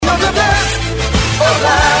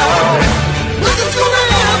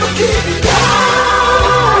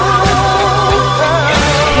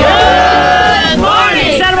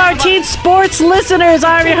sports listeners.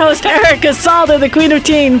 I'm your host, Erica Salda, the Queen of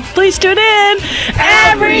Teen. Please tune in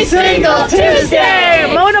every single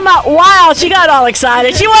Tuesday. Mona Wow, she got all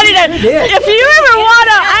excited. She wanted to, if you ever want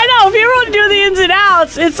to do the ins and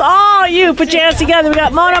outs, it's all you. Put your hands together. We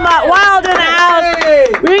got Mona Wild in the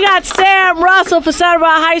house. We got Sam Russell for Santa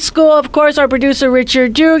Barbara High School. Of course, our producer,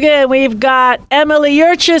 Richard Dugan. We've got Emily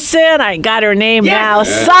Yurchison. I got her name now.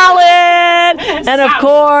 Solid. And, of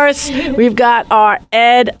course, we've got our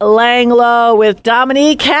Ed Langlow with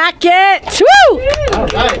Dominique Hackett. Woo! All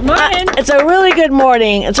right. It's a really good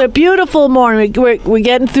morning. It's a beautiful morning. We're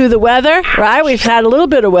getting through the weather, right? We've had a little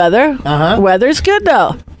bit of weather. Weather's good,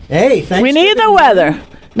 though. Hey, thanks. We need the weather.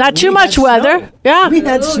 Not too much weather. Snow. Yeah. We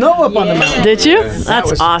had snow up on the mountain. Did you?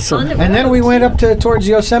 That's awesome. And then we went up towards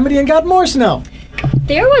Yosemite and got more snow.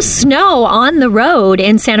 There was snow on the road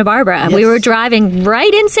in Santa Barbara. Yes. We were driving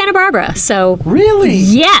right in Santa Barbara. So really?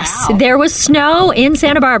 Yes, there was snow in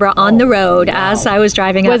Santa Barbara on the road as I was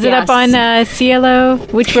driving up. Was it up on Cielo?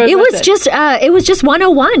 Which road it was just it was just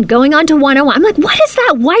 101 going on to 101. I'm like, what is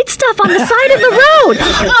that white stuff on the side of the road?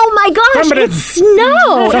 Oh my gosh, it's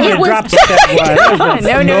snow. Somebody It was dropped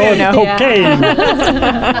that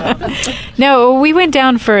No. No, we went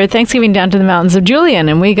down for Thanksgiving down to the mountains of Julian,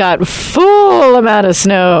 and we got full amount of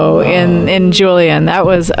snow in Julian. That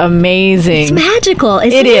was amazing. It's magical,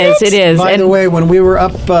 isn't it? It is. By the way, when we were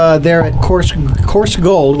up there at Course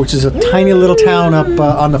Gold, which is a tiny little town up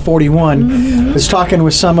on the 41, I was talking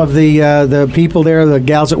with some of the people there, the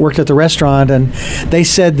gals that worked at the restaurant, and they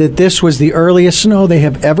said that this was the earliest snow they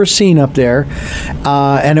have ever seen up there,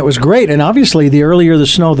 and it was great. And obviously, the earlier the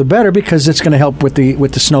snow, the better, because it's going to help with the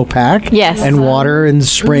snowpack, and water in the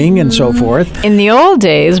spring and so forth. In the old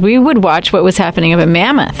days, we would watch what was happening up at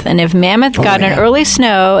Mammoth, and if Mammoth got an early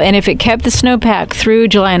snow, and if it kept the snowpack through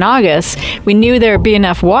July and August, we knew there would be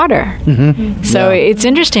enough water. So it's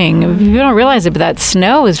interesting. You don't realize it, but that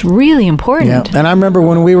snow is really important. Yeah. And I remember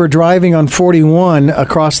when we were driving on 41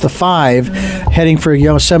 across the 5, heading for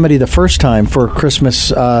Yosemite the first time for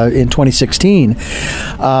Christmas in 2016,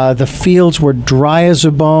 the fields were dry as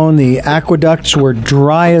a bone. The aqueducts were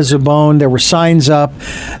dry as a bone. There were signs up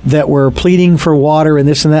that were pleading for water and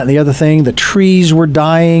this and that and the other thing. The trees were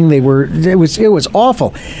dying. It was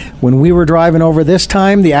awful. When we were driving over this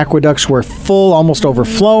time, the aqueducts were full, almost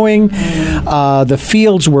overflowing. The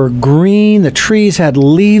fields were green. The trees had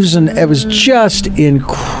leaves, and it was just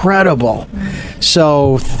incredible.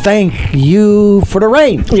 So thank you for the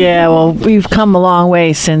rain. Yeah, well, we've come a long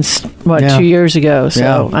way since, 2 years ago.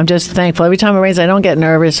 So I'm just thankful. Every time it rains, I don't get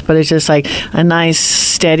nervous, but it's just like a nice,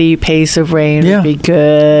 steady pace of rain would be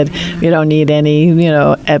good. We don't need any,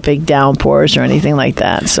 epic downpours or anything like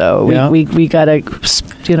that. So we got to,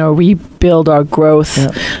 rebuild our growth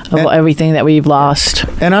of everything that we've lost.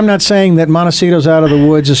 And I'm not saying that Montecito's out of the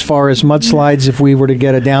woods as far as mudslides if we were to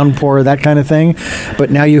get a downpour, that kind of thing. But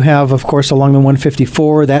now you have, of course, along the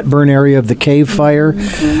 154, that burn area of the cave fire.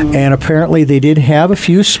 And apparently they did have a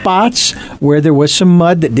few spots where there was some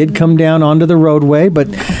mud that did come down onto the roadway, but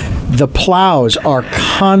the plows are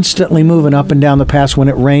constantly moving up and down the pass when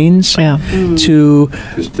it rains to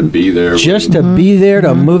be there. Just to be there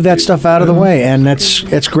to move that stuff out of the way, and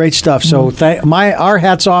it's great stuff. So our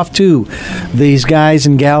hats off to these guys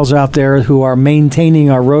and gals out there who are maintaining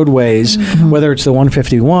our roadways, whether it's the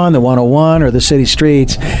 151, the 101, or the city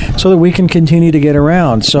streets, so that we can continue to get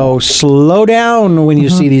around. So slow down when you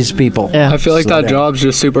see these people. I feel like that job's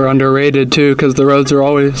just super underrated too, because the roads are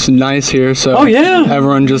always nice here. So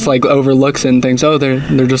everyone just overlooks it and thinks,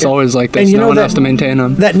 they're just always like this. And no one has to maintain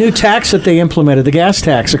them. That new tax that they implemented, the gas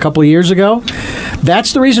tax, a couple of years ago,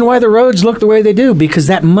 that's the reason why the roads look the way they do, because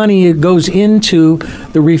that money goes into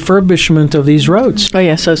the refurbishment of these roads. Oh,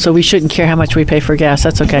 yeah, so we shouldn't care how much we pay for gas.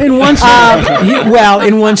 That's okay. In one sense,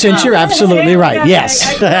 in one sense, you're absolutely right.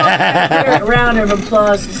 Yes. A round of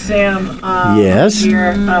applause to Sam. Yes.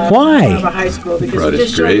 Here, why? High school, because he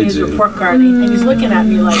just showed me his report card, and he's looking at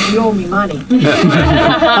me like, you owe me money.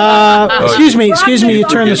 Excuse me, you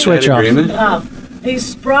turn the switch off. He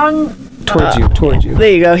sprung towards you.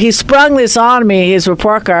 There you go. He sprung this on me, his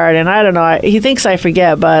report card, and I don't know. He thinks I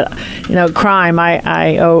forget, but crime.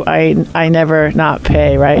 I never not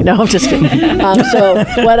pay. Right? No, I'm just kidding. So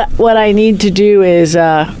what I need to do is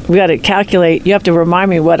we got to calculate. You have to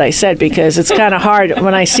remind me what I said, because it's kind of hard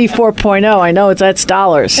when I see 4.0. I know that's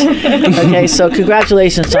dollars. Okay, so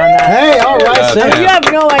congratulations on that. Hey, all right. You have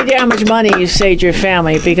no idea how much money you saved your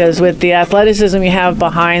family, because with the athleticism you have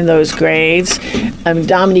behind those grades,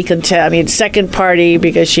 Dominique can tell. my second party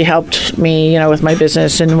because she helped me, with my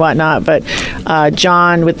business and whatnot. But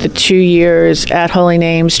John, with the 2 years at Holy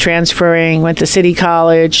Names, transferring, went to City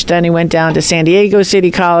College. Then he went down to San Diego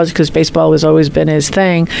City College because baseball has always been his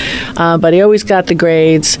thing. But he always got the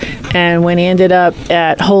grades. And when he ended up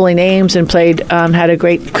at Holy Names and played, had a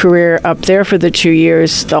great career up there for the 2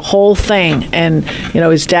 years, the whole thing. And,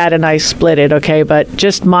 his dad and I split it, okay? But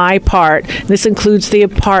just my part, this includes the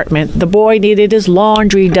apartment. The boy needed his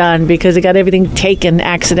laundry done because he got everything taken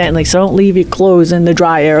accidentally. So don't leave your clothes in the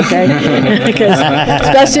dryer, okay? Because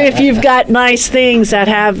especially if you've got nice things that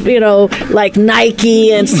have, like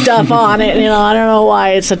Nike and stuff on it. I don't know why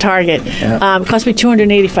it's a Target. It cost me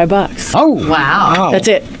 $285. Oh, wow! That's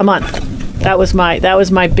it, a month. That was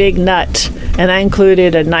my big nut. And that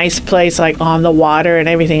included a nice place like on the water and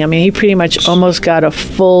everything. I mean, he pretty much almost got a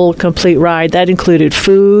full, complete ride. That included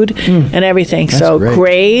food and everything. That's so great.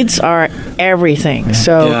 Grades are everything. Yeah.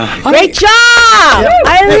 So Yeah. great job!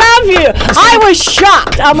 I love you. I was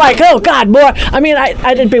shocked. I'm like, oh God, more. I mean, I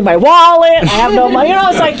didn't bring my wallet. I have no money.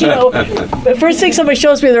 It's like, the first thing somebody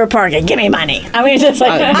shows me they're parking, give me money. I mean, just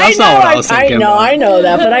like That's not what I was thinking about. I know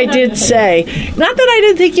that, but I did say, not that I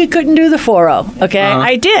didn't think you couldn't do the 4-0. Okay,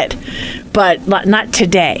 I did. But not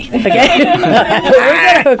today, okay? We're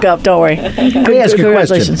going to hook up, don't worry. Let me ask you a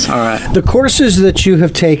question. All right. The courses that you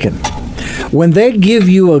have taken, when they give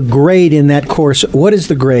you a grade in that course, what is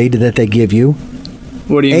the grade that they give you?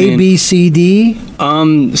 What do you A, mean? B, C, D?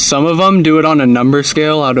 Some of them do it on a number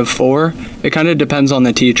scale out of 4. It kind of depends on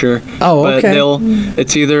the teacher. Oh, okay. But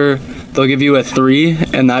it's either they'll give you a 3,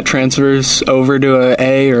 and that transfers over to a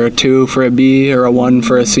A, or a 2 for a B, or a 1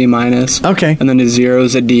 for a C minus. Okay. And then a 0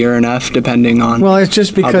 is a D or an F, depending on. Well, it's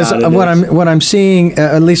just because how bad of it is. what I'm seeing,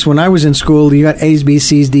 at least when I was in school, you got A's, B's,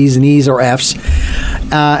 C's, D's, and E's or F's,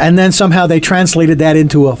 and then somehow they translated that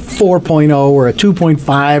into a 4.0 or a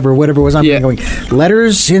 2.5 or whatever it was. I'm going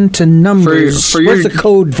letters into numbers. For What's the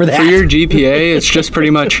code for that? For your GPA, it's just pretty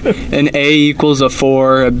much an A equals a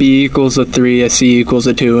 4, a B equals a 3, a C equals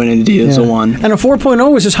a 2, and a D is a 1. And a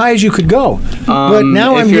 4.0 is as high as you could go. But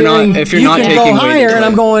now if I'm you're hearing not- if you're you not can taking go higher, weighted and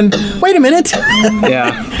I'm going, wait a minute.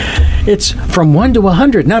 Yeah. It's from 1 to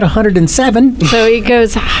 100, not 107. So it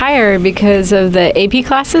goes higher because of the AP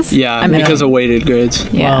classes? Yeah, because of weighted grades.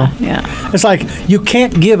 Yeah, Wow. yeah. It's like you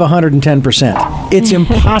can't give 110%. It's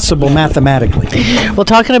impossible mathematically. Well,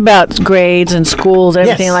 talking about grades and schools,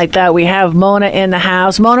 everything Yes. like that, we have Mona in the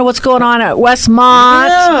house. Mona, what's going on at Westmont?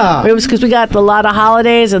 Yeah. It was because we got a lot of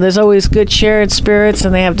holidays, and there's always good shared spirits,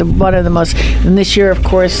 and they have one of the most. And this year, of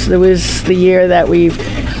course, it was the year that we've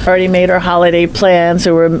already made our holiday plans,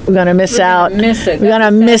 so we're going to miss out. miss it. We're going to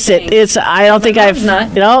That's the miss sad it. thing. It's. I don't think I've.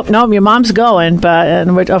 not. No, your mom's going,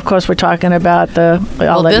 but of course we're talking about the.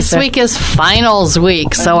 Well, this week is finals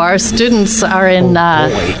week, so our students are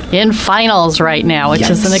in finals right now, which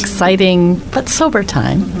is an exciting but sober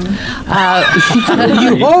time.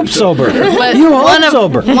 You hope sober. But You hope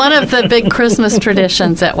sober. one of the big Christmas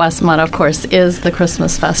traditions at Westmont, of course, is the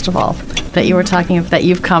Christmas festival that you were talking of, that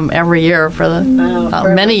you've come every year for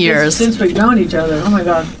many years. Since we've known each other. Oh my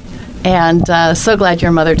God. And so glad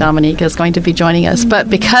your mother, Dominique, is going to be joining us. But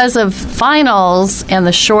because of finals and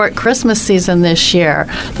the short Christmas season this year,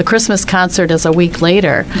 the Christmas concert is a week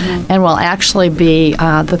later and will actually be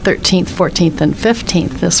the 13th, 14th, and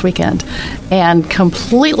 15th this weekend. And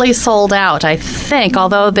completely sold out, I think,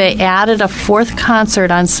 although they added a 4th concert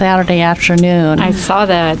on Saturday afternoon. I saw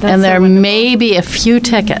that. That's And so there wonderful. may be a few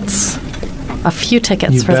tickets. For You that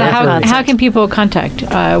bet. concert. How can people contact?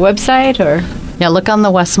 Website or? Yeah, look on the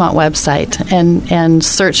Westmont website and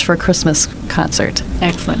search for Christmas concert.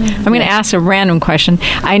 Excellent. I'm going to ask a random question.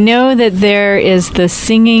 I know that there is the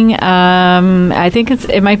singing. I think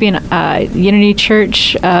it might be an Unity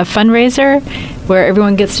Church fundraiser where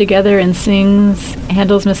everyone gets together and sings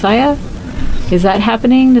Handel's Messiah. Is that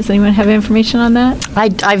happening? Does anyone have information on that?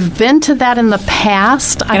 I've been to that in the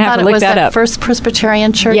past. I have thought to it look was that at up. First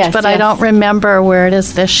Presbyterian Church, Yes, but I yes. don't remember where it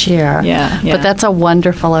is this year. Yeah. But that's a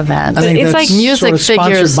wonderful event. I think It's that's like music sort of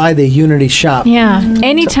sponsored figures. by the Unity Shop. Yeah.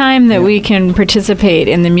 Anytime that we can participate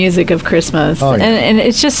in the music of Christmas. Oh, yeah. And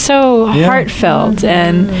it's just so Yeah. heartfelt.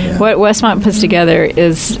 And what Westmont puts together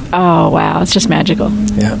is, oh, wow, it's just magical.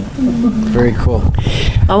 Yeah. Very cool.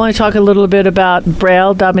 I want to talk a little bit about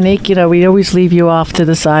Braille. Dominique, we always leave you off to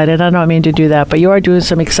the side, and I don't mean to do that, but you are doing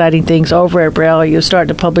some exciting things over at Braille. You're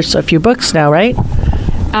starting to publish a few books now, right?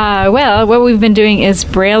 Well, what we've been doing is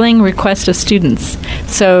brailing requests of students.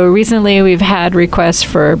 So recently we've had requests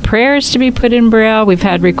for prayers to be put in Braille. We've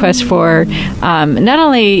had requests for not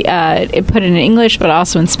only put in English, but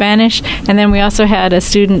also in Spanish. And then we also had a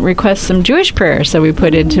student request some Jewish prayers that we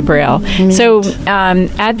put into Braille. Mm-hmm. So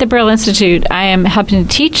at the Braille Institute, I am helping to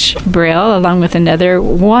teach Braille along with another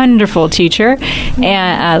wonderful teacher,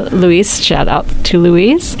 and Louise. Shout out to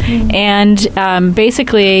Louise. Mm-hmm. And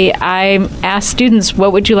basically, I ask students,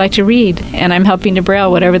 what would you like to read? And I'm helping to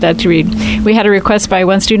Braille whatever that to read. We had a request by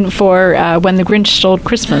one student for When the Grinch Stole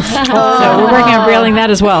Christmas. So we're working on brailing that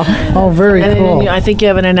as well. Oh, very cool. And I think you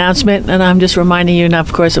have an announcement, and I'm just reminding you, and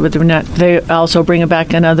of course, they also bring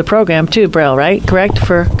back another program too, Braille, right? Correct?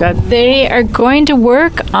 For God. They are going to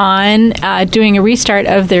work on doing a restart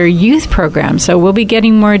of their youth program. So we'll be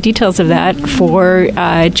getting more details of that for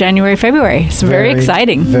January, February. It's very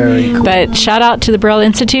exciting. Very cool. But shout out to the Braille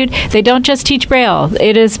Institute. They don't just teach Braille.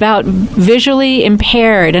 It is about visually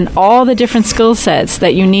impaired and all the different skill sets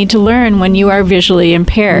that you need to learn when you are visually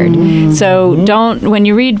impaired. Mm-hmm. So when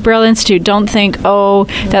you read Braille Institute, don't think, oh,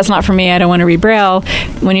 that's not for me, I don't want to read Braille.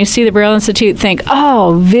 When you see the Braille Institute, think,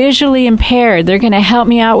 oh, visually impaired. They're going to help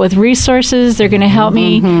me out with resources. They're going to help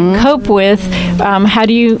me cope with how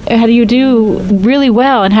do you do really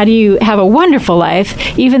well, and how do you have a wonderful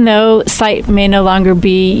life, even though sight may no longer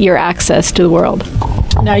be your access to the world.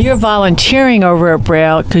 Now, you're volunteering over at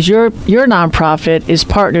Braille because your nonprofit is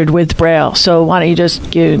partnered with Braille. So why don't you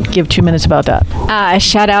just give 2 minutes about that?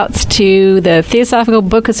 Shout outs to the Theosophical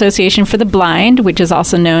Book Association for the Blind, which is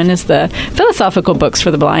also known as the Philosophical Books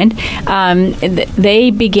for the Blind.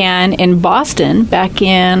 They began in Boston back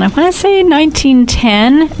in, I want to say,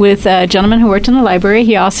 1910 with a gentleman who worked in the library.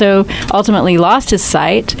 He also ultimately lost his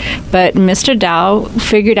sight, but Mr. Dow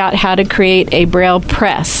figured out how to create a Braille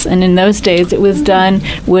press. And in those days, it was done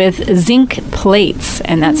with zinc plates,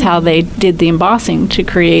 and that's how they did the embossing to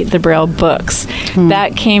create the Braille books.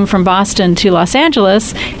 That came from Boston to Los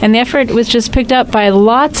Angeles, and the effort was just picked up by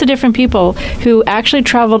lots of different people who actually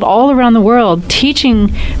traveled all around the world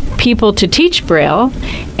teaching people to teach Braille,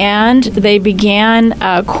 and they began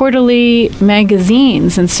quarterly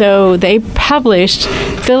magazines, and so they published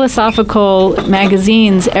philosophical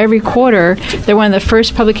magazines every quarter. They're one of the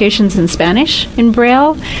first publications in Spanish in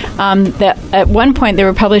Braille. That at one point they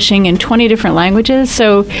were publishing in 20 different languages,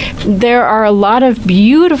 so there are a lot of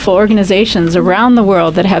beautiful organizations around the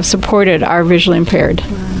world that have supported our visually impaired.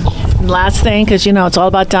 Last thing, because it's all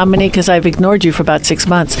about Dominique, because I've ignored you for about 6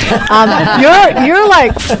 months.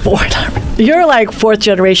 You're like fourth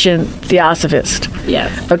generation theosophist.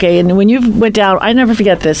 Yes. Okay, and when you went down, I never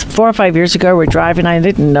forget this. 4 or 5 years ago, we're driving. I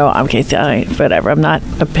didn't know. Okay, whatever. I'm not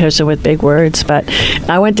a person with big words, but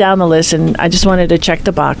I went down the list and I just wanted to check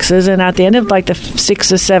the boxes. And at the end of like the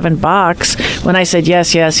 6 or 7 box, when I said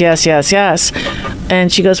yes, yes, yes, yes, yes,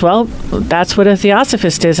 and she goes, "Well, that's what a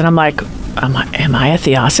theosophist is," and I'm like, Am I a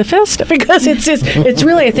theosophist? Because it's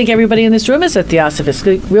really, I think everybody in this room is a theosophist.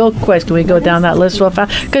 Real quick, can we go down that list real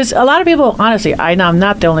fast? Because a lot of people, honestly, I know I'm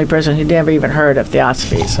not the only person who never even heard of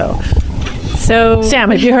theosophy. So,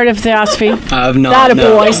 Sam, have you heard of theosophy? I have not. Not a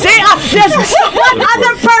boy. See, there's one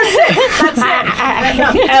other person. That's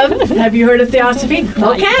it. Have you heard of theosophy?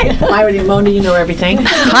 Okay. Myron, Mona, you know everything.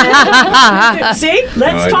 See,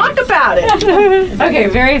 let's talk about it. Okay,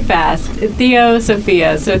 very fast.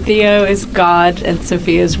 Theosophia. So Theo is God and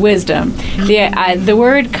Sophia is wisdom. The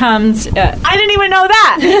word comes... I didn't even know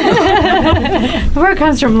that. The word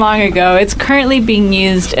comes from long ago. It's currently being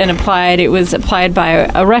used and applied. It was applied by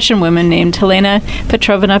a Russian woman named Helena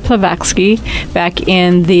Petrovna Blavatsky back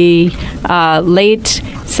in the late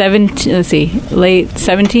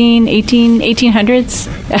 1800s.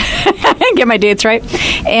 Get my dates right.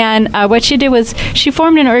 And what she did was she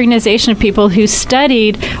formed an organization of people who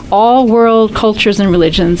studied all world cultures and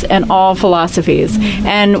religions and all philosophies.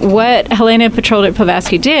 And what Helena Petrovna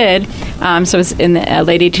Blavatsky did, so it was in the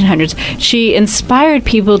late 1800s, she inspired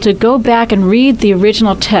people to go back and read the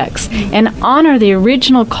original texts and honor the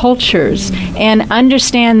original cultures and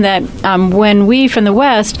understand that when we from the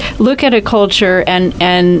West look at a culture and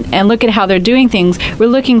look at how they're doing things, we're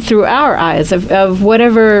looking through our eyes of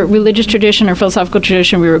whatever religious tradition or philosophical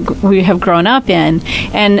tradition we have grown up in,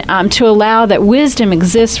 and to allow that wisdom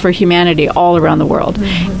exists for humanity all around the world,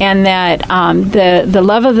 and that the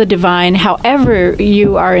love of the divine, however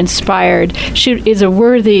you are inspired, is a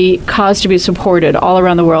worthy cause to be supported all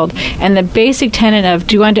around the world. And the basic tenet of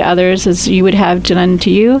do unto others as you would have done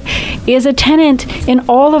unto you is a tenet in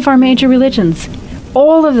all of our major religions.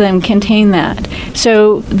 All of them contain that.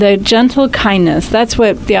 So the gentle kindness, that's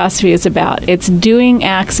what theosophy is about. It's doing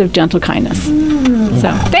acts of gentle kindness.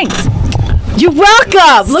 So, thanks. You're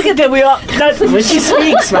welcome. Look at that. We all, when she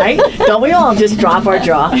speaks, right? Don't we all just drop our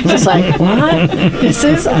jaw? Just like, what?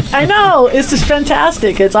 I know. This is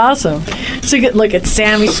fantastic. It's awesome. So you look at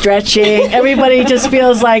Sammy stretching. Everybody just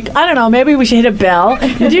feels like, I don't know, maybe we should hit a bell.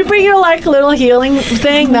 Did you bring your little healing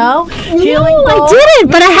thing? No? Healing bowl? I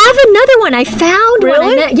didn't, but I have another one. I found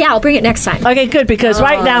really? one. Yeah, I'll bring it next time. Okay, good, because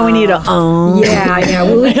right now we need a Yeah, I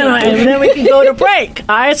know. And then we can go to break.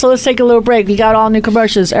 All right, so let's take a little break. We got all new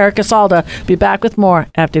commercials. Erica Salda. Be back with more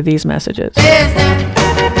after these messages. We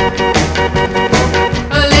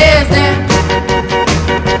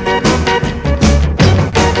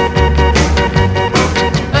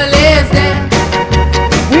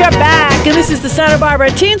are back, and this is the Santa Barbara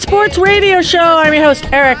Teen Sports Radio Show. I'm your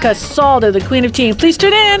host, Erica Salda, the Queen of Teen. Please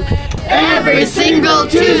tune in every single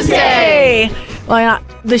Tuesday. Well, yeah,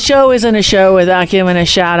 the show isn't a show without giving a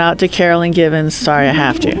shout out to Carolyn Givens. Sorry, I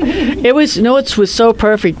have to. It was so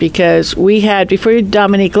perfect because we had, before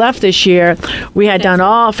Dominique left this year, we had done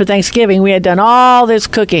all, for Thanksgiving, we had done all this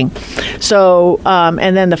cooking. So,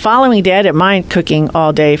 and then the following day, I didn't mind cooking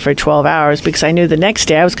all day for 12 hours because I knew the next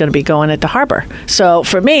day I was going to be going at the harbor. So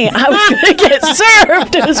for me, I was going to get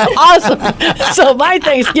served. It was awesome. So my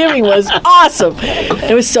Thanksgiving was awesome.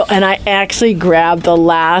 It was so, and I actually grabbed the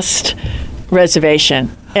last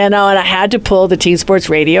reservation. And I had to pull the Teen Sports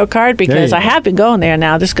Radio card because I have been going there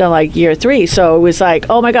now. This is going like year 3. So it was like,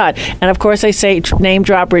 oh, my God. And, of course, I say name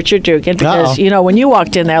drop Richard Dugan because, when you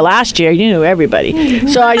walked in there last year, you knew everybody.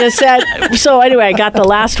 So I just said, so anyway, I got the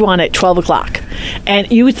last one at 12 o'clock.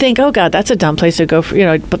 And you would think, oh, God, that's a dumb place to go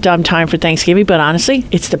for, dumb time for Thanksgiving. But honestly,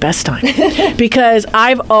 it's the best time because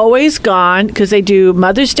I've always gone because they do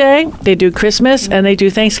Mother's Day, they do Christmas, and they do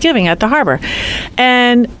Thanksgiving at the harbor.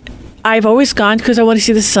 And I've always gone because I want to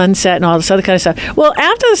see the sunset and all this other kind of stuff. Well,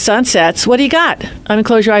 after the sun sets, what do you got? I mean,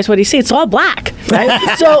 close your eyes, what do you see? It's all black,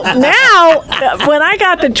 right? So now, when I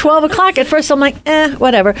got to 12 o'clock, at first I'm like,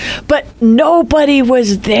 whatever. But nobody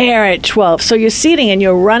was there at 12. So you're seating and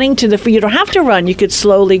you're running to you don't have to run. You could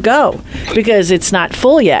slowly go because it's not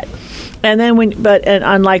full yet. And then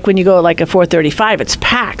unlike when you go like at 4:35, it's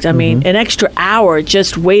packed. I mean, an extra hour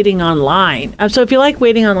just waiting online. So if you like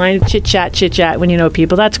waiting online, chit chat when you know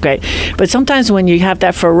people, that's great. But sometimes when you have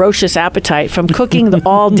that ferocious appetite from cooking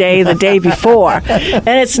all day the day before, and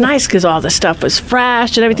it's nice because all the stuff was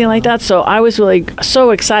fresh and everything like that. So I was really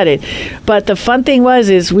so excited. But the fun thing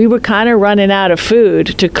is we were kind of running out of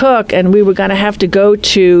food to cook, and we were going to have to go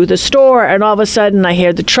to the store. And all of a sudden, I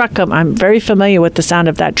hear the truck come. I'm very familiar with the sound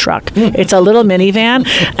of that truck. It's a little minivan,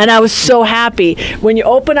 and I was so happy. When you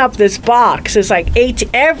open up this box, it's like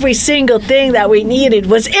every single thing that we needed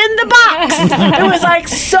was in the box. It was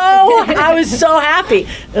like I was so happy.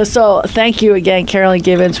 So thank you again, Carolyn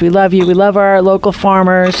Givens. We love you. We love our local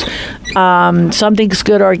farmers. Something's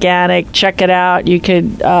Good Organic. Check it out. You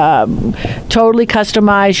could totally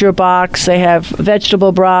customize your box. They have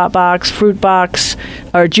vegetable box, fruit box,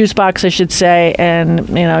 or juice box, I should say, and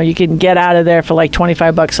you can get out of there for like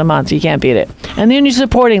 $25 a month. You can't beat it. And then you're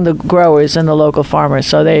supporting the growers and the local farmers.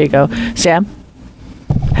 So there you go. Sam,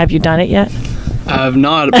 have you done it yet? I have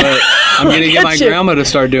not, but I'm going to get my grandma to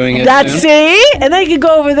start doing it. See? And then you can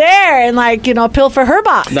go over there and, pilfer her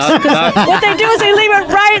box. What they do is they leave it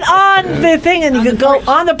right on the thing, and you can go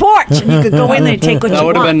on the porch, and you could go in there and take what you want. That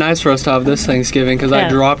would have been nice for us to have this Thanksgiving, because I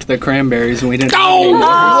dropped the cranberries, and we didn't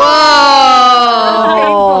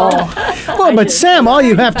Well, but Sam, all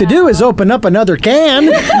you have to do is open up another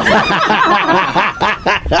can.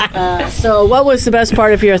 So what was the best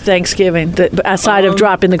part of your Thanksgiving, aside of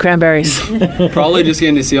dropping the cranberries? Probably just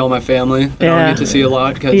getting to see all my family. I don't get to see a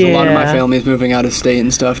lot because a lot of my family is moving out of state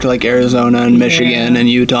and stuff to like Arizona and Michigan and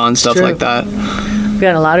Utah and stuff like that. We've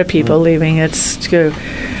got a lot of people leaving. It's good.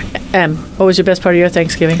 What was your best part of your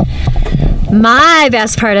Thanksgiving? My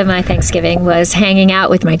best part of my Thanksgiving was hanging out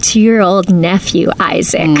with my 2-year-old nephew,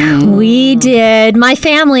 Isaac. My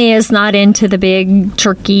family is not into the big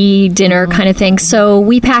turkey dinner kind of thing, so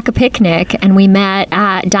we pack a picnic, and we met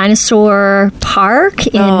at Dinosaur Park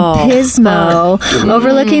in Pismo,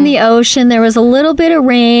 overlooking the ocean. There was a little bit of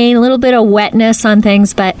rain, a little bit of wetness on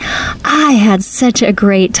things, but I had such a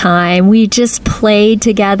great time. We just played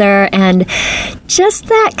together, and just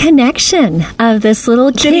that connection of this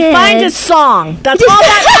little kid. Did he find a song? That's all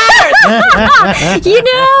that matters.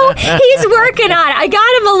 He's working on it. I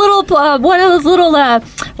got him a little, one of those little,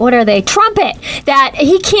 what are they? Trumpet. that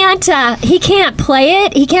he can't play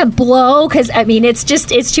it. He can't blow because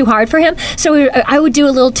it's too hard for him. So I would do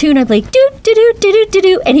a little tune. I'd be like do do do do do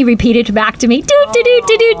do, and he repeated it back to me do do do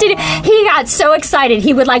do do do. He got so excited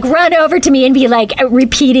he would like run over to me and be like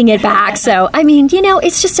repeating it back. So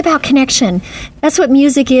it's just about connection. That's what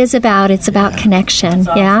music is about. It's about connection.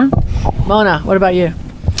 Awesome. Yeah. Mona, what about you?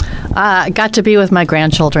 I got to be with my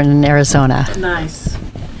grandchildren in Arizona. Nice.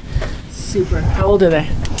 Super. How old are they?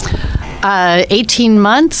 18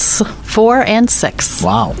 months, 4 and 6.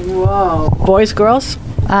 Wow. Whoa. Boys, girls?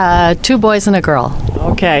 2 boys and a girl.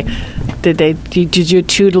 Okay. Did you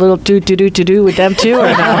toot a little do with them too, or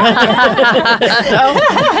no? No?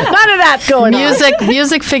 None of that's going on.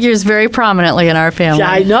 Music figures very prominently in our family.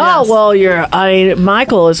 Yeah, I know. Yes. Well,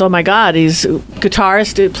 Michael is, oh my God, he's a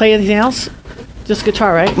guitarist. Do you play anything else? Just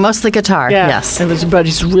guitar, right? Mostly guitar, yeah. Yes. But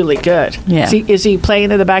he's really good. Yeah. Is he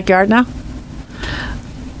playing in the backyard now?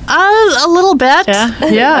 A little bit.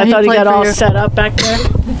 Yeah. I thought he got all set up back there.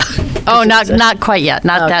 Oh, not quite yet.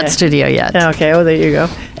 Not that studio yet. Okay, well, there you go.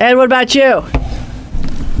 And what about you?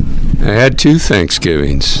 I had 2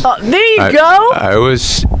 Thanksgivings. Oh, there you go. I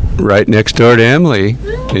was right next door to Emily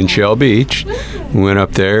in Shell Beach. Went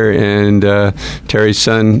up there, and Terry's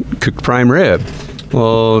son cooked prime rib.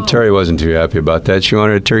 Well, Terry wasn't too happy about that. She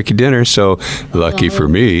wanted a turkey dinner, so lucky for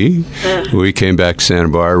me, we came back to Santa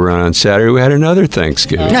Barbara on Saturday. We had another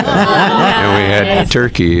Thanksgiving. And we had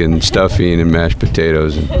turkey and stuffing and mashed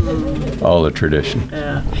potatoes and all the tradition.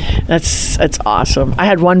 Yeah. That's awesome. I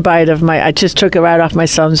had one bite of I just took it right off my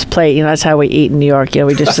son's plate. That's how we eat in New York.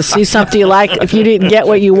 We just see something you like. If you didn't get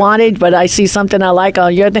what you wanted, but I see something I like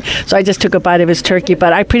on your thing. So I just took a bite of his turkey,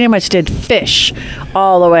 but I pretty much did fish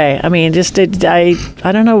all the way.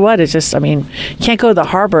 I don't know what. It's just, you can't go to the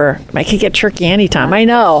harbor. I can get turkey anytime. I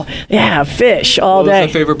know. Yeah, fish all day. What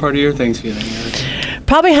was the favorite part of your Thanksgiving?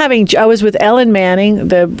 Probably I was with Ellen Manning,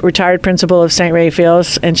 the retired principal of St.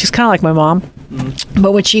 Raphael's, and she's kind of like my mom. Mm-hmm.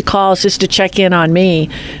 But when she calls just to check in on me,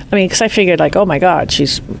 because I figured oh my God,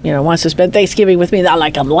 she's, wants to spend Thanksgiving with me, not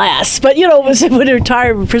like I'm less. But, was a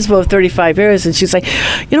retired principal of 35 years, and she's like,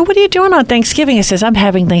 what are you doing on Thanksgiving? I says, I'm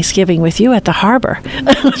having Thanksgiving with you at the harbor.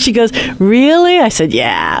 She goes, really? I said,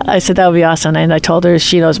 yeah. I said, that would be awesome. And I told her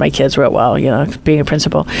she knows my kids real well, being a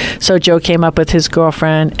principal. So Joe came up with his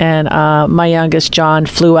girlfriend, and my youngest, John,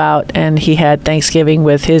 flew out, and he had Thanksgiving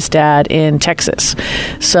with his dad in Texas.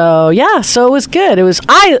 So, yeah, so it was good. It was,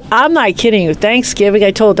 I'm not kidding you. Thanksgiving, I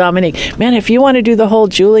told Dominique, man, if you want to do the whole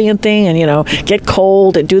Julian thing and, get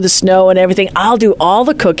cold and do the snow and everything, I'll do all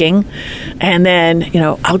the cooking, and then,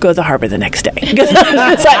 I'll go to the harbor the next day. Because the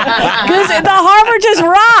harbor just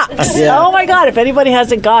rocks. Yeah. Oh, my God, if anybody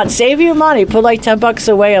hasn't gone, save your money. Put like $10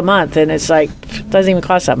 away a month, and it's doesn't even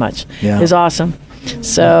cost that much. Yeah. It's awesome.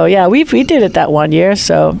 So, yeah, we did it that one year.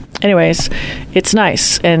 So, anyways, it's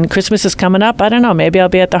nice. And Christmas is coming up. I don't know. Maybe I'll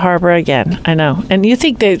be at the harbor again. I know. And you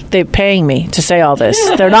think they're paying me to say all this.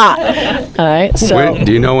 They're not. All right. So,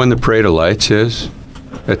 do you know when the Parade of Lights is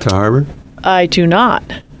at the harbor? I do not.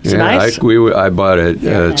 It's nice. I bought it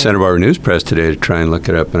at Santa Barbara News Press today to try and look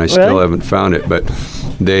it up, and I still haven't found it. But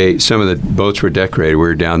some of the boats were decorated. We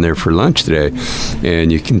were down there for lunch today,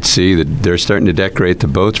 and you can see that they're starting to decorate the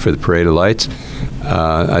boats for the Parade of Lights.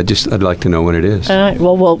 I'd like to know when it is. All right.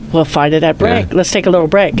 Well, we'll find it at break. Yeah. Let's take a little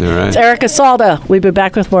break. All right. It's Erica Salda. We'll be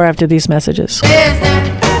back with more after these messages.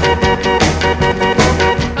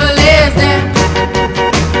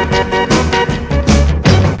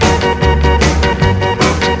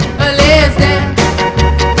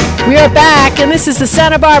 We are back, and this is the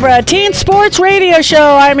Santa Barbara Teen Sports Radio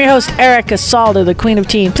Show. I'm your host, Erica Salda, the Queen of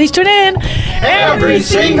Teen. Please tune in every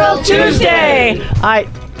single Tuesday. All right,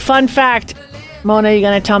 fun fact. Mona, you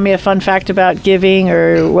going to tell me a fun fact about giving,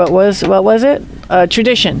 or what was it?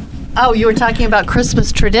 Tradition. Oh, you were talking about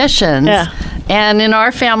Christmas traditions. Yeah. And in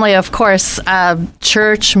our family, of course,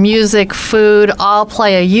 church, music, food all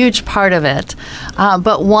play a huge part of it.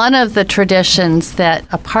 But one of the traditions that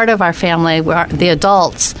a part of our family, the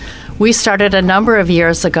adults, we started a number of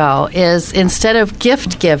years ago is instead of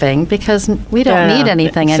gift giving, because we don't need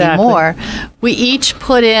anything anymore, we each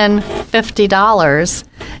put in $50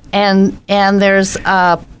 and there's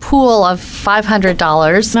a pool of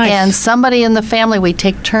 $500, and somebody in the family, we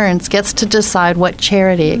take turns, gets to decide what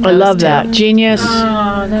charity it goes to. I love that. Genius.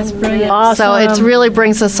 Oh, that's brilliant. Awesome. So it really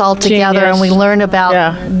brings us all together, and we learn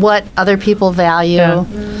about what other people value. Yeah.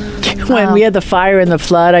 when we had the fire and the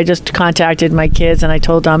flood, I just contacted my kids and I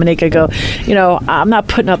told Dominique, I go, I'm not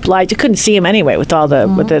putting up lights. You couldn't see him anyway with all the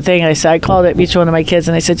with the thing. I said, I called it each one of my kids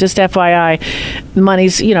and I said, just FYI, the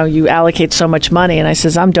money's, you allocate so much money, and I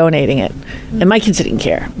says, I'm donating it. And my kids didn't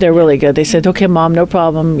care. They're really good. They said, okay, Mom, no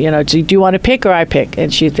problem. Do you want to pick or I pick?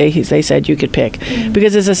 And they said you could pick,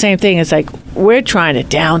 because it's the same thing. It's like, we're trying to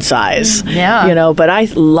downsize. Yeah. But I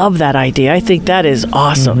love that idea. I think that is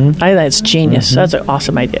awesome. I think that's genius. That's an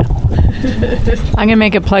awesome idea. I'm going to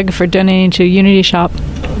make a plug for donating to Unity Shop.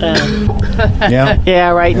 Yeah,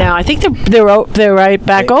 right now. I think they're right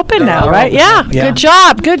back open now, right? Yeah. Good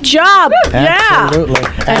job. Absolutely.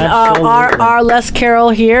 Yeah. And our Les Carroll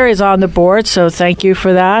here is on the board, so thank you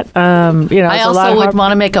for that. I also would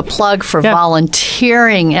want to make a plug for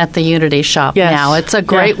volunteering at the Unity Shop now. It's a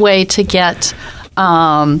great way to get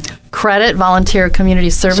credit, volunteer community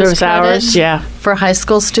service credit hours, for high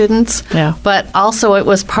school students. Yeah. But also it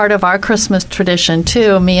was part of our Christmas tradition,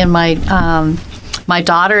 too. Me and my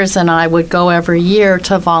daughters and I would go every year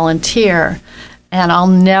to volunteer. And I'll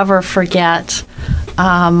never forget,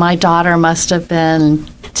 my daughter must have been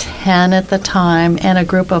 10 at the time, and a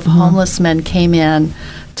group of homeless men came in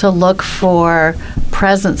to look for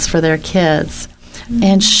presents for their kids.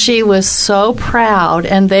 And she was so proud,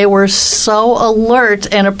 and they were so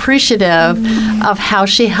alert and appreciative of how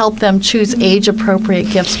she helped them choose age-appropriate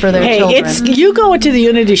gifts for their children. You go into the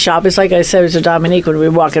Unity Shop, it's like I said to Dominique when we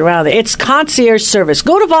were walking around there, it's concierge service.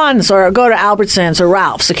 Go to Vons or go to Albertsons or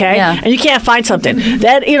Ralph's, okay? Yeah. And you can't find something.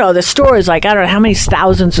 That, the store is like, I don't know how many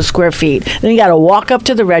thousands of square feet. Then you got to walk up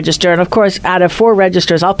to the register, and of course, out of 4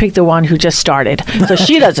 registers, I'll pick the one who just started. So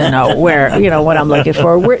she doesn't know where, what I'm looking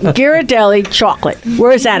for. Ghirardelli chocolate.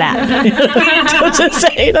 Where is that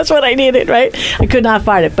at? That's what I needed, right? I could not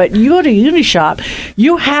find it. But you go to Unity Shop,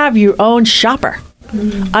 you have your own shopper.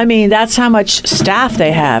 I mean, that's how much staff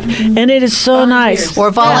they have, and it is so nice. Or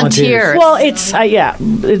volunteers. Well, it's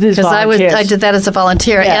it is volunteers. I did that as a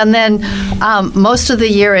volunteer, and then most of the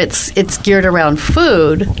year it's geared around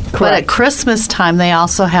food. Correct. But at Christmas time, they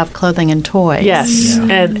also have clothing and toys. Yes,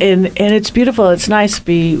 and it's beautiful. It's nice.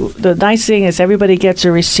 The nice thing is everybody gets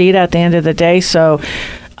a receipt at the end of the day, so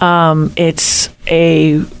it's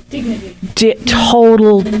a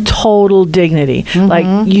total dignity.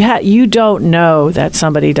 Like you don't know that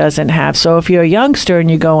somebody doesn't have. So if you're a youngster and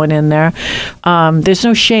you're going in there, there's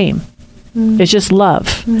no shame. It's just love.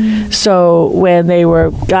 So when they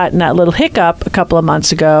gotten that little hiccup a couple of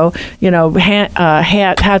months ago,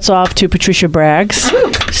 hats off to Patricia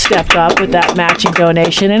Braggs, stepped up with that matching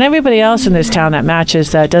donation, and everybody else in this town that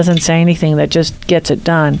matches, that doesn't say anything, that just gets it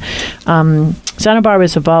done. Santa Barbara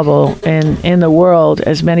is a bubble in the world.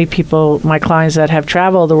 As many people, my clients that have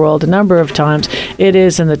traveled the world a number of times, it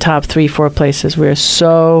is in the top 3-4 places. We're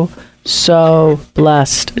so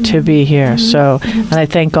blessed to be here. So, and I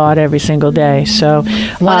thank God every single day. So,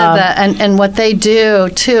 and what they do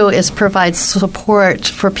too is provide support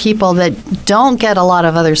for people that don't get a lot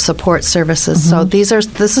of other support services. So this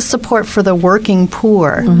is support for the working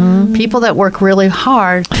poor, people that work really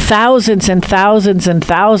hard. Thousands and thousands and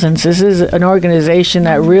thousands. This is an organization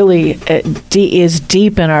that really is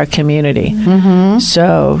deep in our community.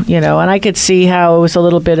 So, and I could see how it was a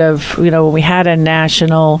little bit of, when we had a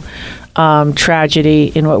national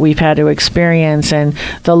tragedy in what we've had to experience, and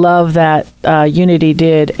the love that Unity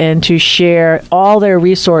did, and to share all their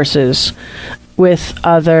resources with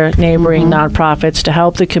other neighboring nonprofits to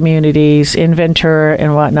help the communities in Ventura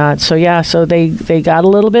and whatnot. So so they got a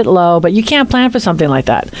little bit low, but you can't plan for something like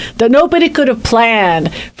that. Nobody could have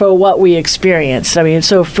planned for what we experienced. I mean,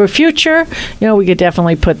 so for future, we could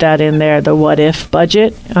definitely put that in there, the what if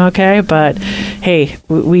budget, okay? But hey,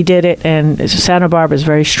 we did it, and Santa Barbara is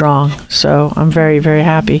very strong. So I'm very, very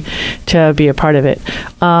happy to be a part of it.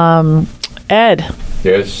 Ed.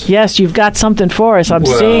 Yes, you've got something for us. I'm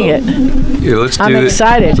seeing it. Yeah, I'm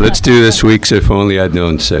excited. Let's do this week's If Only I'd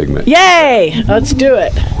Known segment. Yay! Let's do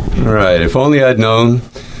it. All right. If Only I'd Known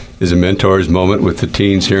is a mentor's moment with the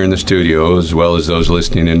teens here in the studio, as well as those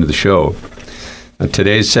listening into the show. Now,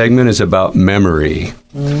 today's segment is about memory.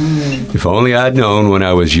 If only I'd known when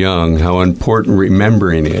I was young how important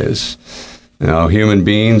remembering is. Now, human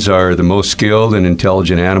beings are the most skilled and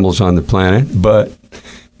intelligent animals on the planet, but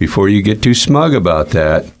before you get too smug about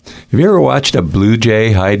that, have you ever watched a blue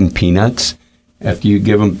jay hiding peanuts? After you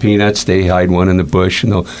give them peanuts, they hide one in the bush,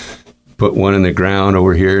 and they'll put one in the ground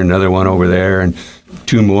over here, another one over there, and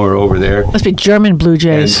 2 more over there. Must be German blue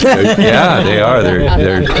jays. Yeah, they are.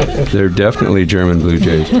 They're definitely German blue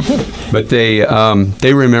jays. But they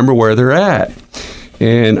remember where they're at.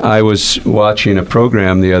 And I was watching a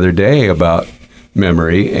program the other day about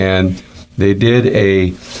memory, and they did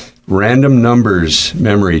a random numbers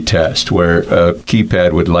memory test where a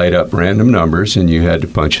keypad would light up random numbers and you had to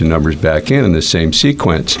punch the numbers back in the same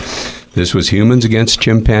sequence. This was humans against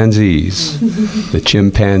chimpanzees. The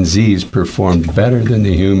chimpanzees performed better than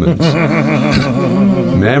the humans.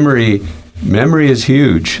 Memory is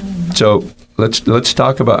huge. So let's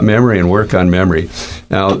talk about memory and work on memory.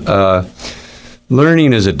 Now,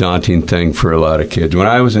 learning is a daunting thing for a lot of kids. When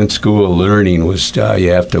I was in school, learning was, you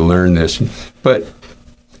have to learn this. But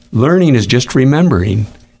learning is just remembering.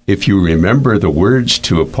 If you remember the words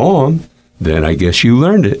to a poem, then I guess you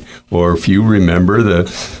learned it. Or if you remember the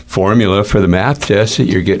formula for the math test that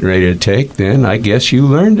you're getting ready to take, then I guess you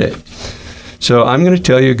learned it. So I'm going to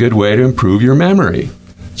tell you a good way to improve your memory.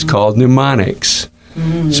 It's called mnemonics.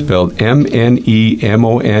 Spelled M-N-E-M-O-N-I-C-S.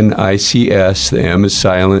 The M is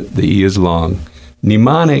silent, the E is long.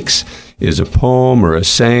 Mnemonics is a poem or a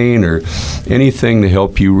saying or anything to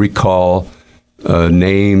help you recall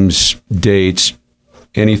names, dates,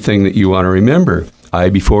 anything that you want to remember. I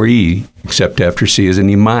before E, except after C is a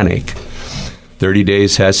mnemonic. 30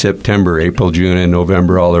 days has September, April, June, and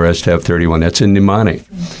November. All the rest have 31. That's a mnemonic.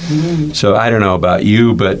 So I don't know about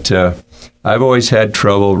you, but I've always had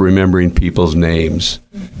trouble remembering people's names.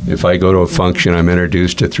 If I go to a function, I'm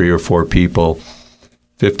introduced to 3 or 4 people.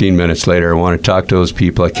 15 minutes later, I want to talk to those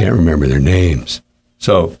people. I can't remember their names.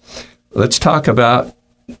 So let's talk about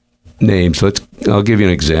names. I'll give you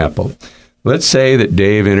an example. Let's say that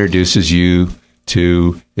Dave introduces you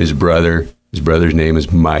to his brother. His brother's name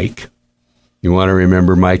is Mike. You want to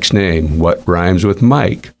remember Mike's name. What rhymes with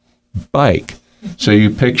Mike? Bike. So you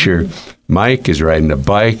picture Mike is riding a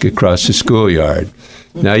bike across the schoolyard.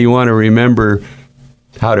 Now you want to remember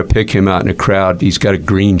how to pick him out in a crowd. He's got a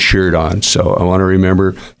green shirt on. So I want to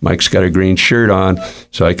remember Mike's got a green shirt on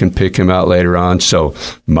so I can pick him out later on. So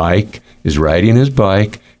Mike is riding his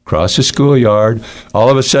bike across the schoolyard. All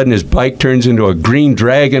of a sudden, his bike turns into a green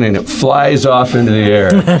dragon and it flies off into the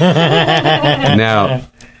air. Now,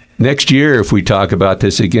 next year, if we talk about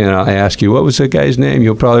this again, I'll ask you, what was the guy's name?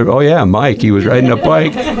 You'll probably, oh yeah, Mike. He was riding a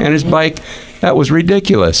bike, and his bike, that was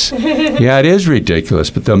ridiculous. Yeah, it is ridiculous,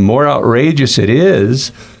 but the more outrageous it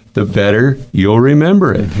is, the better you'll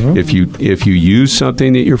remember it. If you use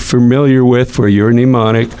something that you're familiar with for your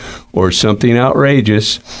mnemonic or something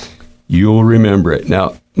outrageous, you'll remember it.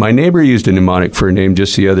 Now, my neighbor used a mnemonic for a name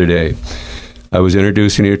just the other day. I was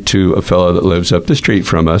introducing her to a fellow that lives up the street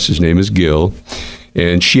from us. His name is Gil.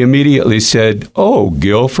 And she immediately said, oh,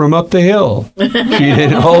 Gil from up the hill. She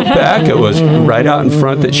didn't hold back. It was right out in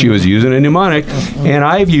front that she was using a mnemonic. And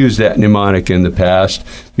I've used that mnemonic in the past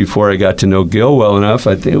before I got to know Gil well enough.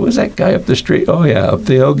 I think it was that guy up the street. Oh, yeah, up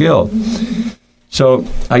the hill, Gil. So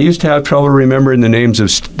I used to have trouble remembering the names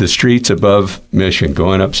of the streets above Mission,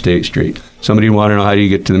 going up State Street. Somebody wanted to know, how do you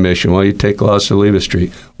get to the Mission? Well, you take Los Olivos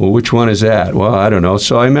Street. Well, which one is that? Well, I don't know.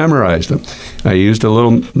 So I memorized them. I used a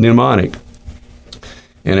little mnemonic.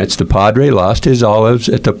 And it's the Padre lost his olives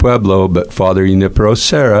at the Pueblo, but Father Junipero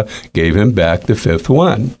Serra gave him back the 5th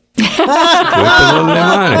one. With the little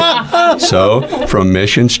mnemonic. So from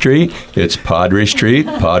Mission Street, it's Padre Street.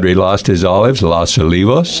 Padre lost his olives. Los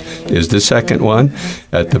Olivos is the 2nd one.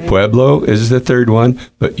 At the Pueblo is the 3rd one.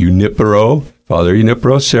 But Junipero, Father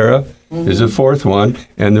Junipero Serra, is the 4th one.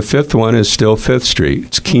 And the 5th one is still 5th Street.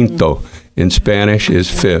 It's Quinto. In Spanish is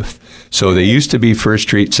 5th. So they used to be 1st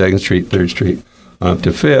Street, 2nd Street, 3rd Street, up to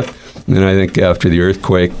 5th. And then I think after the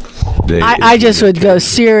earthquake, I just would go,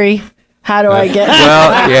 Siri, how do I get...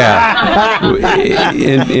 Well, yeah.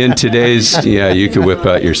 In today's, you could whip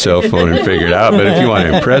out your cell phone and figure it out. But if you want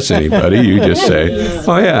to impress anybody, you just say,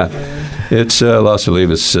 oh, yeah, it's Los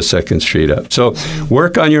Olivos, 2nd Street up. So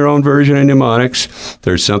work on your own version of mnemonics. If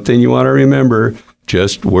there's something you want to remember,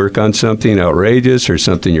 just work on something outrageous or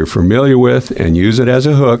something you're familiar with and use it as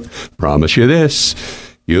a hook. Promise you this,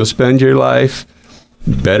 you'll spend your life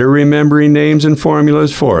better remembering names and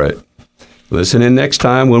formulas for it. Listen in next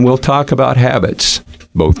time when we'll talk about habits,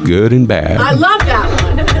 both good and bad. I love that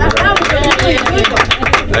one. That was really a good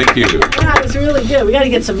one. Thank you. That was really good. We got to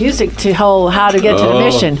get some music to hold how to get to the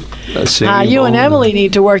mission. You and Emily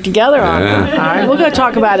need to work together on that. All right, we're going to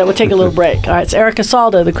talk about it. We'll take a little break. All right, it's Erica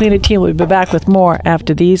Salda, the Queen of Teen. We'll be back with more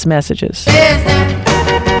after these messages.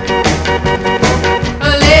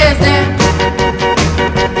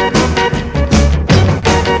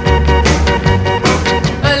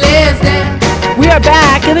 We are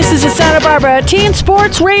back, and this is the Santa Barbara Teen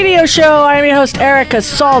Sports Radio Show. I'm your host, Erica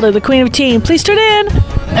Salda, the Queen of Teen. Please tune in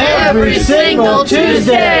every single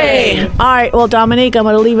Tuesday. All right, well, Dominique, I'm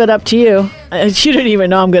going to leave it up to you. You didn't even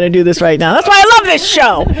know I'm going to do this right now. That's why I love this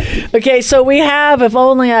show. Okay, so we have If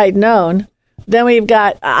Only I'd Known. Then we've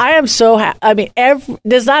got, I am so happy. I mean,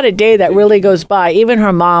 there's not a day that really goes by. Even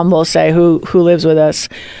her mom will say, who lives with us,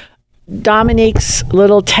 Dominique's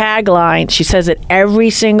little tagline, she says it every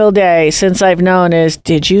single day since I've known, is,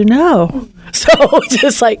 did you know? So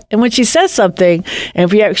just like, and when she says something, and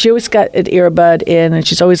she always got an earbud in, and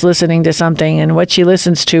she's always listening to something, and what she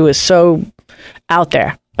listens to is so out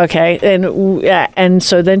there. Okay. And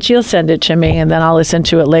so then she'll send it to me, and then I'll listen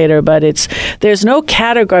to it later. But there's no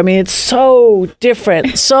category. I mean, it's so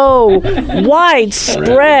different, so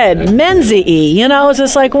widespread, mensy-y, it's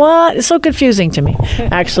just like, what? It's so confusing to me,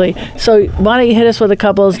 actually. So why don't you hit us with a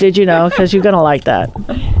couple, did you know? Because you're going to like that.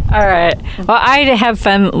 All right. Well, I have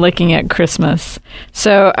fun looking at Christmas.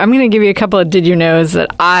 So I'm going to give you a couple of did you knows that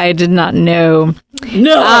I did not know.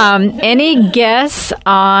 No. Any guess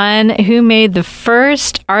on who made the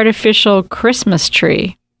first artificial Christmas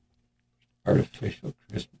tree? Artificial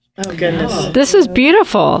Christmas. Oh, goodness. This is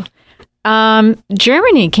beautiful.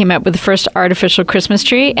 Germany came up with the first artificial Christmas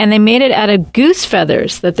tree, and they made it out of goose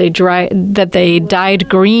feathers that they dyed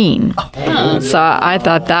green. Oh. So I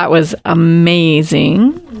thought that was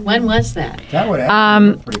amazing. When was that? That would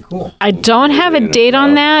actually be pretty cool. I don't have a date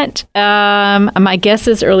on that. My guess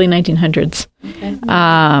is early 1900s. Okay.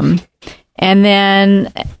 And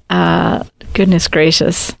then, goodness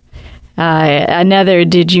gracious, another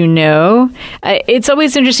did you know? It's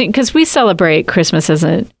always interesting because we celebrate Christmas as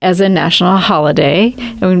a national holiday,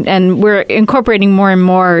 and we're incorporating more and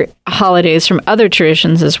more holidays from other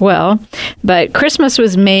traditions as well. But Christmas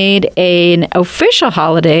was made an official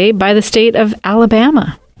holiday by the state of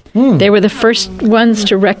Alabama. They were the first ones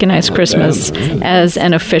to recognize Christmas as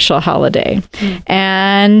an official holiday.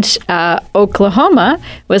 And Oklahoma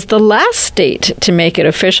was the last state to make it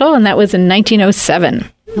official, and that was in 1907.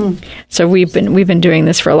 So we've been doing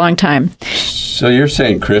this for a long time. So you're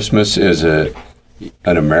saying Christmas is an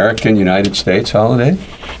American United States holiday?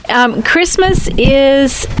 Christmas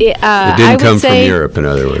is. It didn't come from Europe, in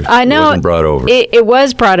other words. I know. It wasn't brought over. It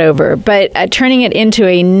was brought over, but turning it into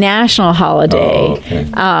a national holiday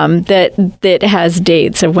that has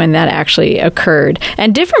dates of when that actually occurred.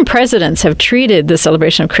 And different presidents have treated the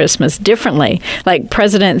celebration of Christmas differently. Like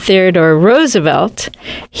President Theodore Roosevelt,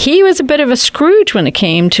 he was a bit of a Scrooge when it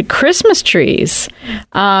came to Christmas trees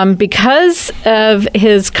because of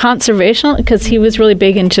his conservation, because he was really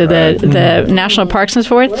big into the national parks and so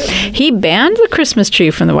forth. He banned the Christmas tree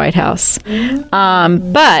from the White House.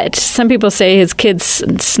 But some people say his kids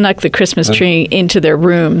snuck the Christmas tree into their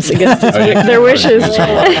rooms against their wishes.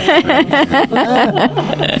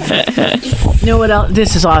 You know what else?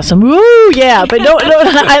 This is awesome. Woo, yeah. But no,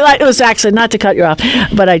 it was actually not to cut you off,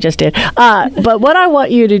 but I just did. But what I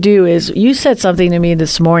want you to do is, you said something to me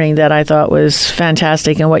this morning that I thought was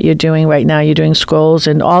fantastic, and what you're doing right now, you're doing scrolls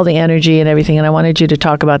and all the energy and everything, and I wanted you to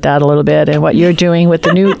talk about that a little bit, and what you're doing with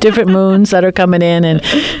the new different moons that are coming in, and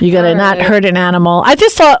you're going to not hurt an animal. I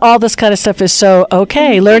just thought all this kind of stuff is so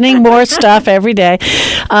okay. Learning more stuff every day,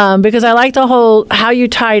 because I like the whole, how you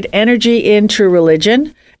tied energy into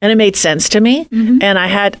religion. And it made sense to me. Mm-hmm. And I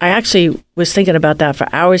actually was thinking about that for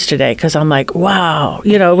hours today, because I'm like, wow,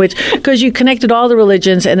 because you connected all the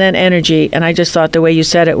religions and then energy. And I just thought the way you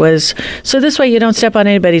said it was, so this way you don't step on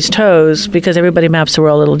anybody's toes, because everybody maps the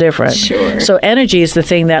world a little different. Sure. So energy is the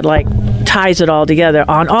thing that ties it all together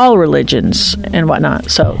on all religions and whatnot.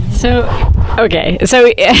 So okay.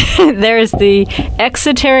 So there's the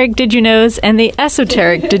exoteric did you knows and the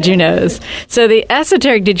esoteric did you knows. So the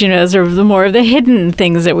esoteric did you knows are the more of the hidden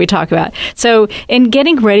things that we talk about. So in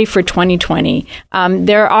getting ready for 2020,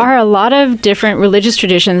 there are a lot of different religious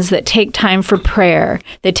traditions that take time for prayer.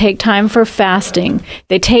 They take time for fasting.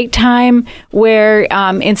 They take time where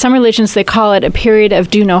in some religions they call it a period of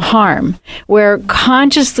do no harm, where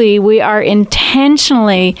consciously we are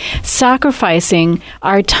intentionally sacrificing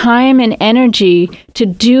our time and energy to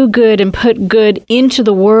do good and put good into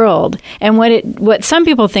the world. And what some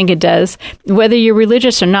people think it does, whether you're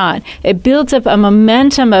religious or not, it builds up a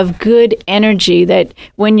momentum of good energy that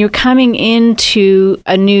when you're coming into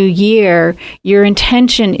a new year, your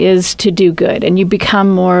intention is to do good and you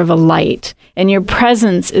become more of a light. And your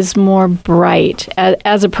presence is more bright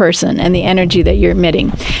as a person, and the energy that you're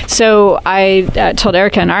emitting. So I told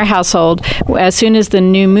Erica in our household, as soon as the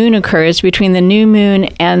new moon occurs, between the new moon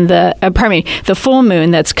and the full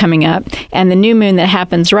moon that's coming up, and the new moon that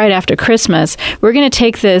happens right after Christmas, we're going to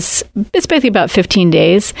take this, it's basically about 15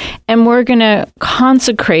 days, and we're going to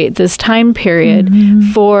consecrate this time period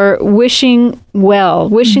for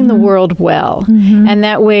wishing the world well. And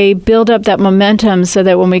that way build up that momentum so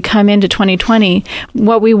that when we come into 2020,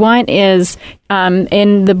 what we want is,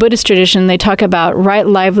 in the Buddhist tradition, they talk about right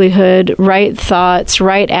livelihood, right thoughts,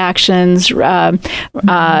 right actions,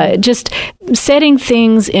 just setting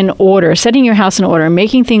things in order, setting your house in order,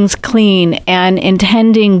 making things clean, and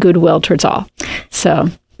intending goodwill towards all. So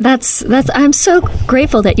That's. I'm so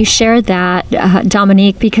grateful that you shared that,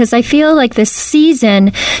 Dominique, because I feel like this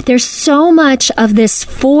season there's so much of this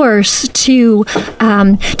force to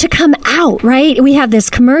come out. Right? We have this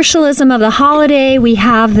commercialism of the holiday. We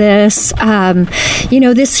have this,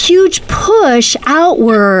 this huge push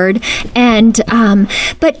outward, and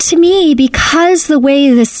but to me, because the way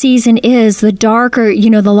this season is, the darker,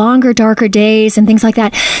 the longer, darker days and things like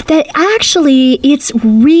that, that actually it's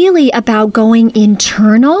really about going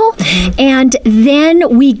internal. And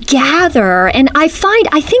then we gather, and I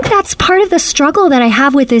think that's part of the struggle that I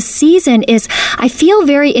have with this season is I feel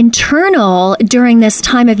very internal during this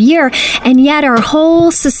time of year, and yet our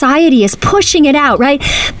whole society is pushing it out, right?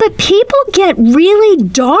 But people get really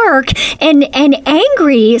dark and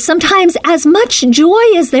angry. Sometimes as much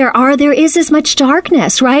joy as there is as much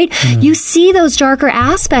darkness, right? You see those darker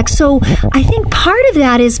aspects. So I think part of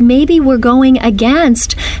that is maybe we're going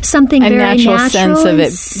against something very natural sense of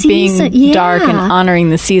it being dark and honoring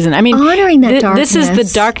the season. I mean, honoring that darkness. This is the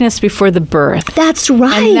darkness before the birth. That's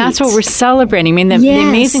right. And that's what we're celebrating. I mean, the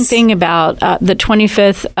amazing thing about the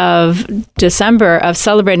 25th of December of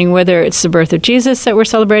celebrating, whether it's the birth of Jesus that we're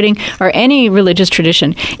celebrating or any religious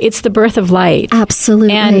tradition, it's the birth of light.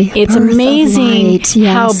 Absolutely. And it's amazing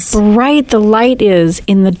how bright the light is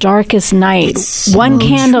in the darkest night. So one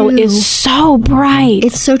candle is so bright.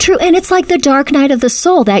 It's so true. And it's like the dark night of the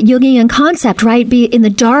soul, that Jungian concept, right? Be in the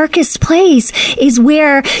darkest place is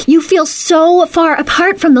where you feel so far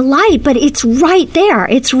apart from the light, but it's right there.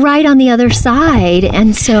 It's right on the other side.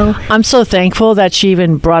 And so I'm so thankful that she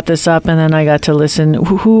even brought this up, and then I got to listen.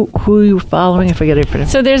 Who are you following? I forget it.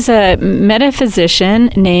 So there's a metaphysician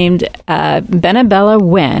named Benabella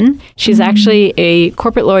Wen. She's actually a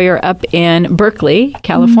corporate lawyer up in Berkeley,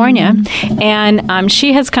 California. And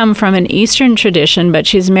she has come from an Eastern tradition, but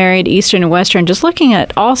she's married Eastern and Western, just looking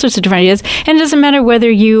at all sorts of different ideas. And it doesn't matter whether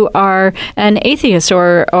you are an atheist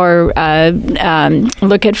or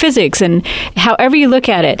look at physics, and however you look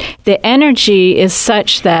at it, the energy is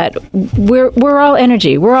such that we're all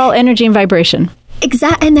energy. We're all energy and vibration.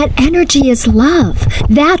 Exactly, and that energy is love.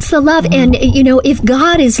 That's the love. And, if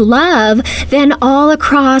God is love, then all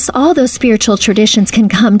across all those spiritual traditions can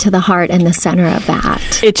come to the heart and the center of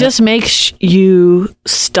that. It just makes you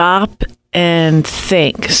stop and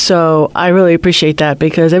think. So I really appreciate that,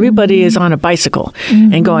 because everybody is on a bicycle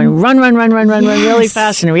and going run really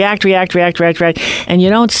fast and react. And you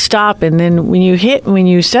don't stop. And then when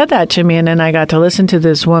you said that to me, and then I got to listen to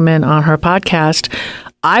this woman on her podcast,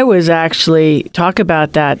 I was actually talk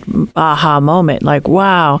about that aha moment, like,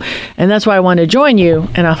 wow. And that's why I wanted to join you.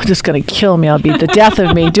 And I'm just going to kill me. I'll beat the death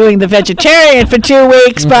of me doing the vegetarian for 2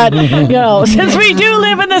 weeks. But, since we do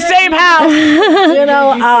live in the same house,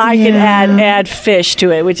 I can add fish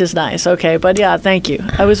to it, which is nice. Okay. But yeah, thank you.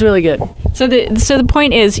 That was really good. So the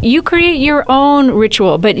point is, you create your own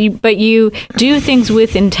ritual, but you do things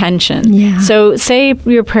with intention. Yeah. So say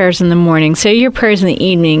your prayers in the morning, say your prayers in the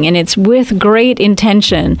evening, and it's with great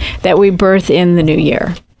intention that we birth in the new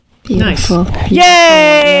year. Beautiful. Nice. Yay!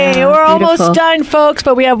 Yeah, We're beautiful. almost done, folks,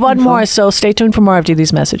 but we have one more, so stay tuned for more after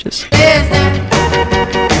these messages.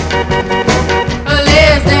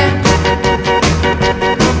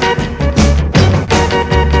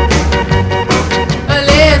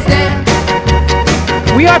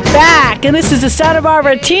 We are back, and this is the Santa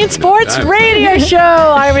Barbara Teen Sports Radio Show.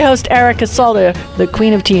 I'm your host, Erica Salter, the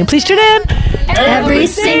Queen of Teen. Please tune in every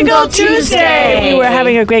single Tuesday. We were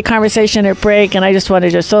having a great conversation at break, and I just wanted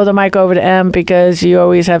to just throw the mic over to Em, because you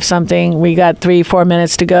always have something. We got 3-4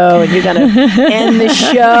 minutes to go, and you got to end the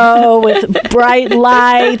show with bright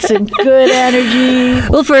lights and good energy.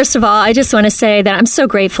 Well, first of all, I just want to say that I'm so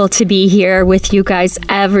grateful to be here with you guys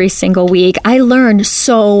every single week. I learned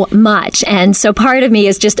so much, and so part of me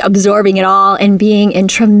is just absorbing it all and being in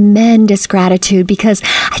tremendous gratitude, because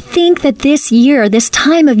I think that this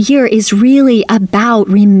time of year is really about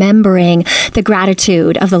remembering the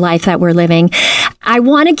gratitude of the life that we're living. I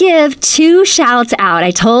want to give 2 shouts out.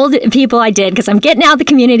 I told people I did because I'm getting out the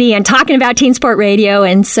community and talking about Teen Sport Radio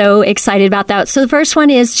and so excited about that. So the first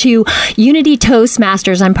one is to Unity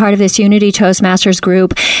Toastmasters. I'm part of this Unity Toastmasters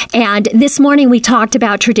group. And this morning we talked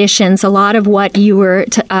about traditions. A lot of what you were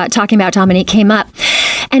talking about, Dominique, came up.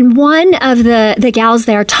 And one of the gals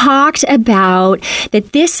there talked about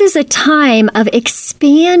that this is a time of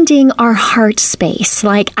expanding our heart space.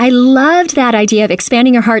 Like, I loved that idea of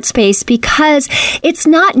expanding your heart space because it's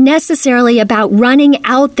not necessarily about running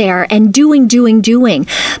out there and doing,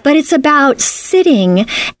 but it's about sitting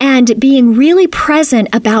and being really present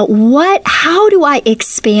about how do I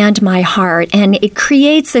expand my heart? And it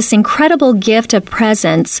creates this incredible gift of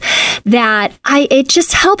presence that it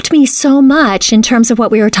just helped me so much in terms of what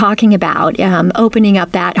we were talking about, opening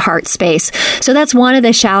up that heart space. So that's one of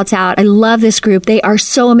the shouts out. I love this group. They are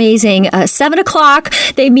so amazing. 7 o'clock,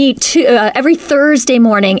 they meet every Thursday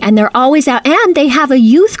morning, and they're always out. And they have a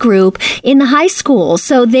youth group in the high school.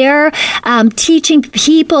 So they're teaching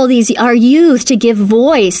people, our youth, to give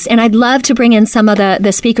voice. And I'd love to bring in some of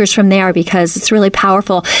the speakers from there because it's really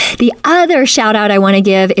powerful. The other shout out I want to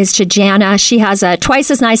give is to Jana. She has a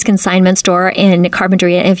Twice as Nice consignment store in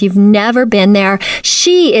Carpentry. And if you've never been there,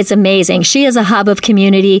 she is amazing. She is a hub of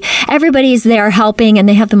community. Everybody's there helping, and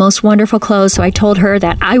they have the most wonderful clothes. So I told her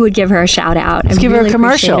that I would give her a shout out. Let's give her a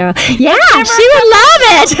commercial. Yeah, she would love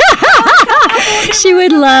it. She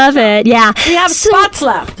would love it. Yeah. We have spots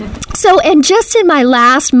left. So, and just in my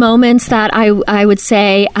last moments that I would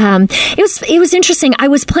say, it was interesting. I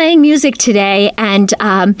was playing music today, and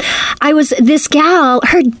this gal,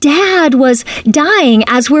 her dad was dying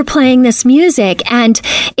as we're playing this music, and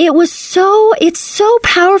it's so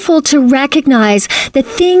powerful to recognize the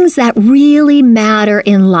things that really matter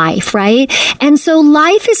in life, right? And so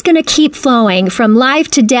life is going to keep flowing from life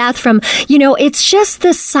to death, it's just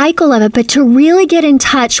the cycle of it, but to really get in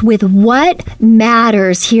touch with what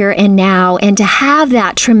matters here and now, and to have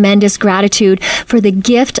that tremendous gratitude for the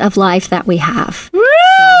gift of life that we have. Woo!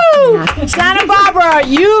 Yeah. Santa Barbara,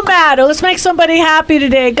 you matter. Let's make somebody happy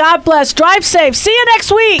today. God bless. Drive safe. See you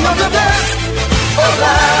next week.